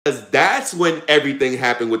Because that's when everything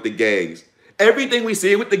happened with the gangs. Everything we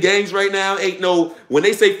see with the gangs right now ain't no, when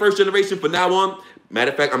they say first generation from now on, matter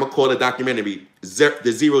of fact, I'm going to call the documentary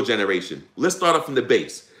the zero generation. Let's start off from the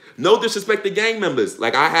base. No disrespect to gang members.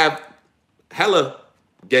 Like, I have hella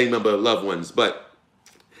gang member loved ones, but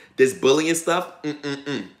this bullying stuff,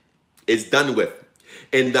 it's done with.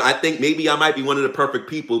 And I think maybe I might be one of the perfect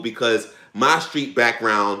people because my street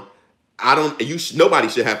background, I don't, nobody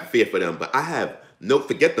should have fear for them, but I have no,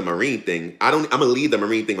 forget the Marine thing. I'm gonna leave the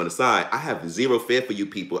Marine thing on the side. I have zero fear for you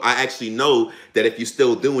people. I actually know that if you're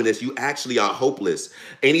still doing this, you actually are hopeless.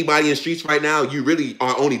 Anybody in the streets right now, you really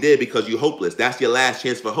are only there because you're hopeless. That's your last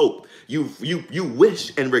chance for hope. You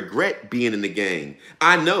wish and regret being in the gang.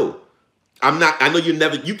 I know. I know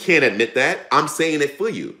you can't admit that. I'm saying it for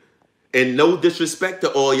you. And no disrespect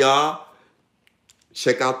to all y'all.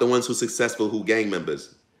 Check out the ones who successful, who gang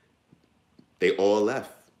members. They all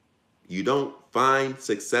left. You don't find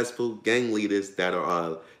successful gang leaders that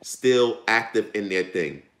are still active in their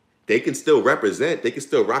thing. They can still represent. They can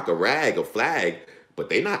still rock a rag, a flag, but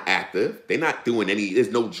they're not active. They're not doing any, there's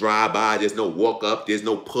no drive-by, there's no walk-up, there's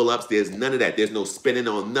no pull-ups, there's none of that. There's no spinning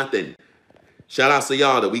on nothing. Shout out to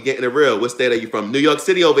y'all, though. We getting it real. What state are you from? New York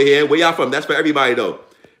City over here. Where y'all from? That's for everybody, though.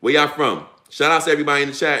 Where y'all from? Shout out to everybody in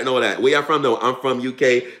the chat and all that. Where y'all from, though? I'm from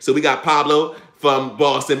UK. So we got Pablo from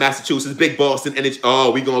Boston, Massachusetts. Big Boston energy. Oh,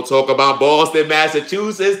 we going to talk about Boston,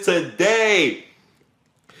 Massachusetts today.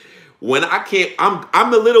 When I can't, I'm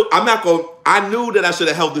not going to, I knew that I should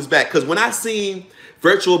have held this back because when I seen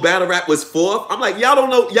virtual battle rap was fourth, I'm like, y'all don't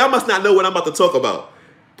know, y'all must not know what I'm about to talk about.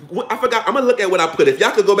 I forgot, I'm going to look at what I put. If y'all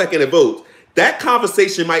could go back in and vote, that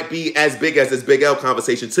conversation might be as big as this Big L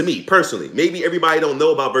conversation to me, personally. Maybe everybody don't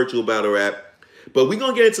know about virtual battle rap, but we're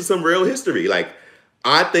going to get into some real history. Like,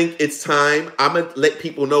 I think it's time. I'm going to let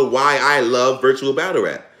people know why I love virtual battle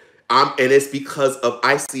rap. And it's because of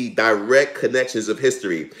I see direct connections of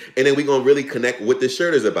history. And then we're going to really connect what this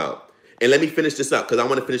shirt is about. And let me finish this up because I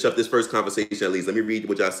want to finish up this first conversation at least. Let me read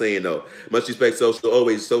what y'all saying, though. Much respect, social.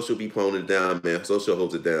 Always, social be pulling it down, man. Social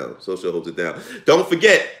holds it down. Social holds it down. Don't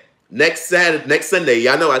forget, next Sunday,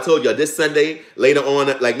 y'all know I told y'all this Sunday, later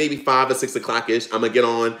on, like maybe 5 or 6 o'clock-ish, I'm going to get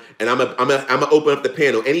on and I'm gonna open up the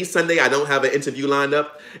panel. Any Sunday, I don't have an interview lined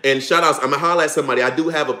up. And shout outs, I'm going to holler at somebody. I do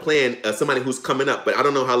have a plan, somebody who's coming up, but I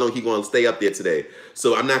don't know how long he's going to stay up there today.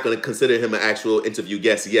 So I'm not going to consider him an actual interview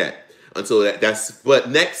guest yet. Until but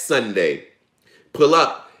next Sunday, pull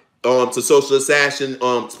up to Social Assassin,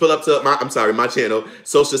 pull up to my channel,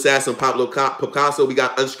 Social Assassin Pablo Picasso. We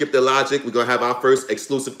got Unscripted Logic. We're gonna have our first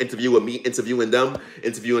exclusive interview with me interviewing them,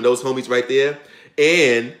 interviewing those homies right there.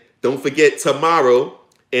 And don't forget tomorrow,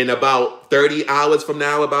 in about 30 hours from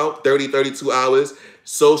now, about 32 hours,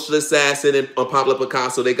 Social Assassin and Pablo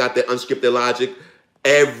Picasso, they got their Unscripted Logic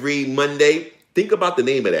every Monday. Think about the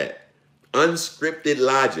name of that. Unscripted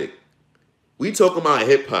Logic. We talking about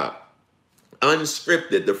hip hop,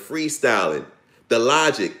 unscripted, the freestyling, the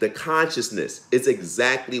logic, the consciousness. It's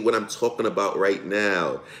exactly what I'm talking about right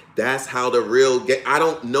now. That's how the real I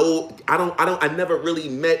don't know. I never really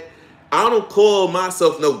met. I don't call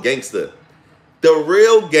myself no gangster. The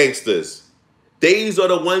real gangsters, these are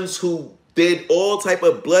the ones who did all type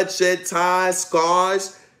of bloodshed, ties,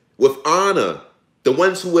 scars with honor. The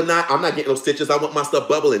ones who were not, I'm not getting no stitches. I want my stuff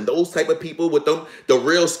bubbling. Those type of people with them, the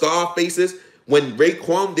real scar faces. When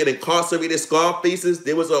Raekwon did incarcerated scar faces,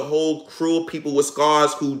 there was a whole crew of people with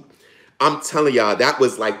scars who, I'm telling y'all, that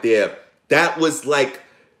was like the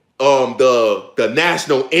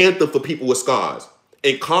national anthem for people with scars.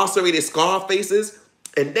 Incarcerated scar faces.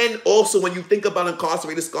 And then also when you think about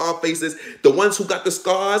incarcerated scar faces, the ones who got the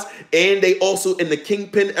scars, and they also in the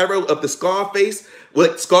Kingpin era of the Scarface,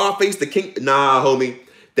 with Scarface, the King, nah, homie.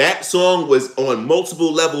 That song was on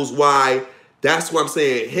multiple levels why. That's what I'm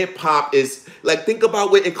saying. Hip hop is like, think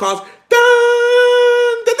about what it costs.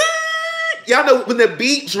 Y'all know when the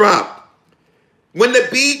beat drop. When the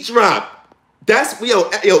beat drop. That's,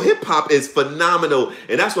 yo, hip hop is phenomenal.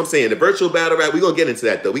 And that's what I'm saying. The virtual battle rap, we're going to get into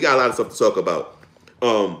that though. We got a lot of stuff to talk about.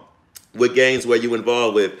 With games where you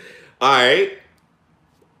involved with. All right.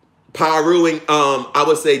 Paru and, I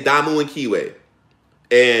would say Damu and Kiwe.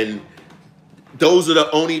 And those are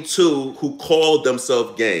the only two who called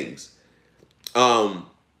themselves gangs. I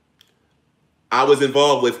was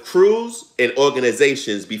involved with crews and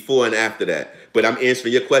organizations before and after that. But I'm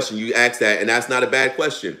answering your question. You asked that, and that's not a bad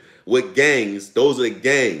question. With gangs, those are the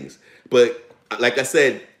gangs. But like I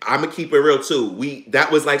said, I'm going to keep it real too. That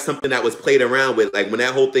was like something that was played around with. Like when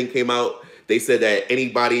that whole thing came out, they said that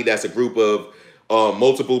anybody that's a group of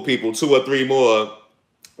multiple people, 2 or 3 more,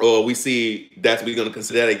 or we see that's we're going to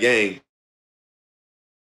consider that a gang.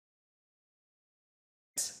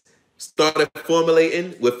 started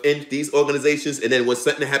formulating within these organizations, and then when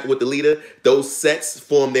something happened with the leader, those sets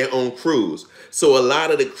formed their own crews. So a lot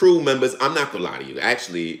of the crew members, I'm not gonna lie to you,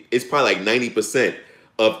 actually, it's probably like 90%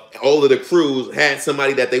 of all of the crews had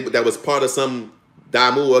somebody that was part of some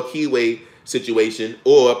Damu or Kiwe situation,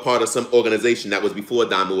 or part of some organization that was before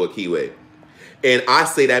Damu or Kiwe. And I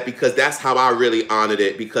say that because that's how I really honored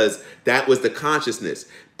it, because that was the consciousness.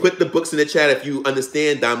 Put the books in the chat if you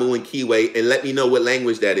understand Damu and Kiwe, and let me know what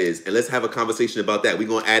language that is. And let's have a conversation about that. We're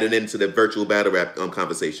going to add it into the virtual battle rap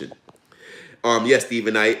conversation. Yes,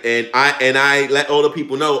 Stephen Knight. And I let all the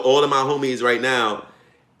people know, all of my homies right now,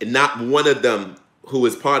 and not one of them who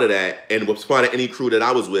was part of that and was part of any crew that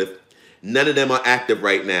I was with, none of them are active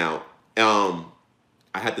right now. I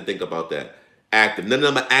had to think about that. Active. None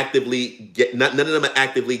of them are actively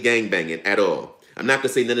gangbanging at all. I'm not gonna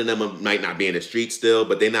say none of them might not be in the streets still,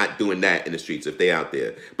 but they're not doing that in the streets if they out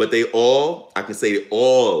there. But they all, I can say they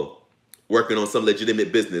all working on some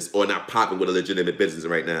legitimate business, or not popping with a legitimate business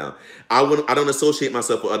right now. I don't associate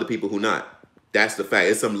myself with other people who not. That's the fact.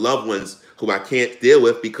 It's some loved ones who I can't deal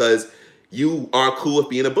with because you are cool with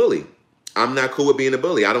being a bully. I'm not cool with being a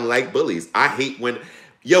bully. I don't like bullies. I hate when,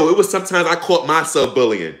 it was sometimes I caught myself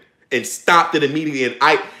bullying and stopped it immediately.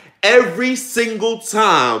 And every single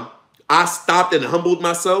time I stopped and humbled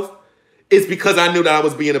myself, it's because I knew that I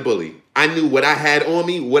was being a bully. I knew what I had on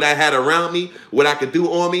me, what I had around me, what I could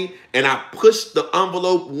do on me, and I pushed the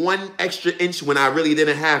envelope 1 extra inch when I really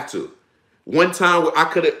didn't have to. One time I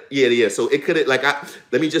could have, so it could have,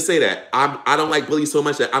 let me just say that. I don't like bullies so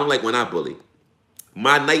much that I don't like when I bully.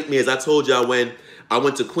 My nightmares, I told y'all, when I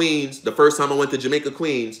went to Queens, the first time I went to Jamaica,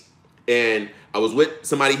 Queens, and I was with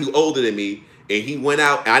somebody who older than me, and he went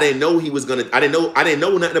out. I didn't know he was gonna. I didn't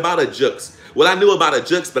know nothing about a jux. Well, I knew about a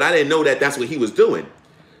jux, but I didn't know that that's what he was doing.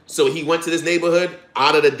 So he went to this neighborhood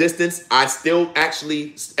out of the distance. I still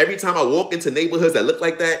actually, every time I walk into neighborhoods that look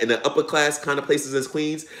like that, in the upper class kind of places in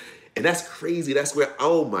Queens, and that's crazy. That's where,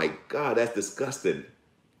 oh my God, that's disgusting.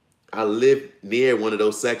 I live near one of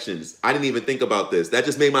those sections. I didn't even think about this. That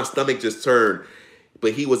just made my stomach just turn.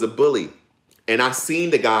 But he was a bully. And I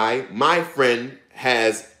seen the guy, my friend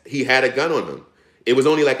he had a gun on him. It was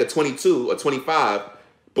only like a 22 or 25,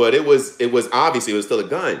 but it was obviously, it was still a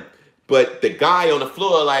gun. But the guy on the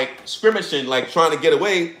floor, like scrimmaging, like trying to get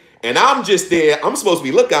away, and I'm just there. I'm supposed to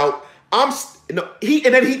be lookout. And then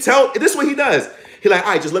this is what he does. He like,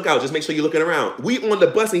 all right, just look out. Just make sure you're looking around. We on the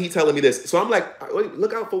bus and he telling me this. So I'm like, wait,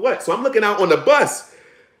 look out for what? So I'm looking out on the bus.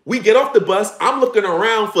 We get off the bus. I'm looking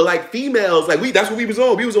around for like females. Like that's what we was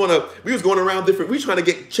on. We was going around different. We trying to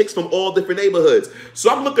get chicks from all different neighborhoods. So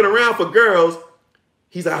I'm looking around for girls.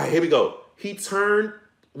 He's like, all right, here we go. He turned.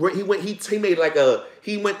 He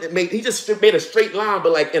just made a straight line,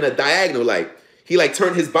 but like in a diagonal. Like he like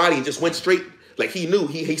turned his body and just went straight. Like he knew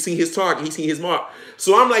he seen his target. He seen his mark.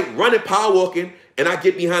 So I'm like running, power walking, and I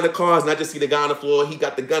get behind the cars and I just see the guy on the floor. He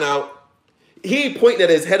got the gun out. He ain't pointing at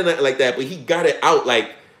his head or nothing like that, but he got it out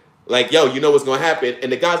like, yo, you know what's gonna happen.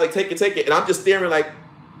 And the guy's like, take it. And I'm just staring like,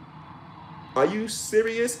 are you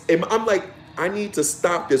serious? And I'm like, I need to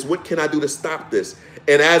stop this. What can I do to stop this?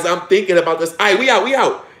 And as I'm thinking about this, all right, we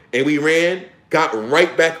out. And we ran, got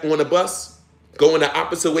right back on the bus, going the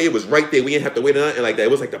opposite way. It was right there. We didn't have to wait or nothing like that.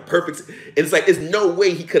 It was like the perfect, and it's like, there's no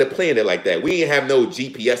way he could have planned it like that. We didn't have no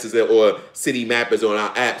GPSs or city mappers on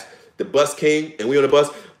our apps. The bus came and we on the bus.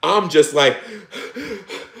 I'm just like,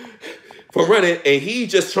 from running, and he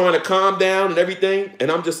just trying to calm down and everything. And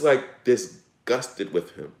I'm just like disgusted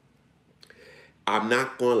with him. I'm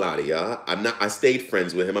not gonna lie to y'all. I stayed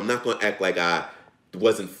friends with him. I'm not gonna act like I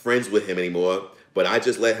wasn't friends with him anymore, but I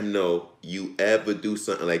just let him know, you ever do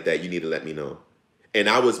something like that, you need to let me know. And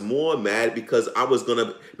I was more mad because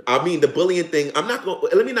the bullying thing,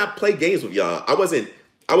 let me not play games with y'all. I was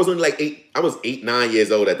only like 8, 9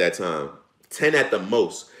 years old at that time, 10 at the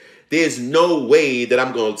most. There's no way that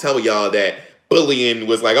I'm going to tell y'all that bullying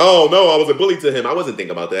was like, oh no, I was a bully to him. I wasn't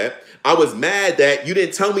thinking about that. I was mad that you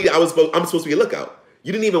didn't tell me that I'm supposed to be a lookout.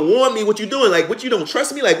 You didn't even warn me what you're doing. Like, what, you don't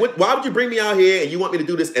trust me? Like, why would you bring me out here and you want me to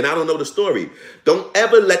do this and I don't know the story? Don't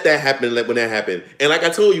ever let that happen when that happened. And like I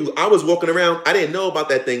told you, I was walking around. I didn't know about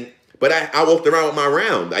that thing, but I walked around with my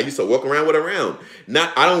round. I used to walk around with a round.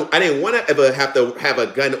 I didn't want to ever have to have a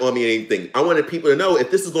gun on me or anything. I wanted people to know, if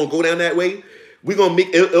this is going to go down that way, we're going to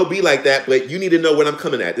make it'll be like that, but you need to know what I'm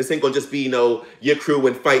coming at. This ain't going to just be, your crew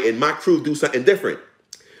and fight and my crew do something different.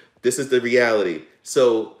 This is the reality.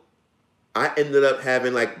 So I ended up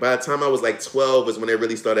having, like, by the time I was like 12 is when it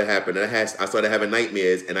really started happening. I started having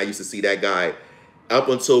nightmares, and I used to see that guy up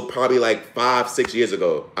until probably like 5, 6 years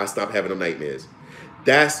ago. I stopped having them nightmares.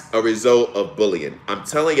 That's a result of bullying. I'm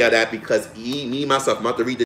telling y'all that because myself, I'm about to read the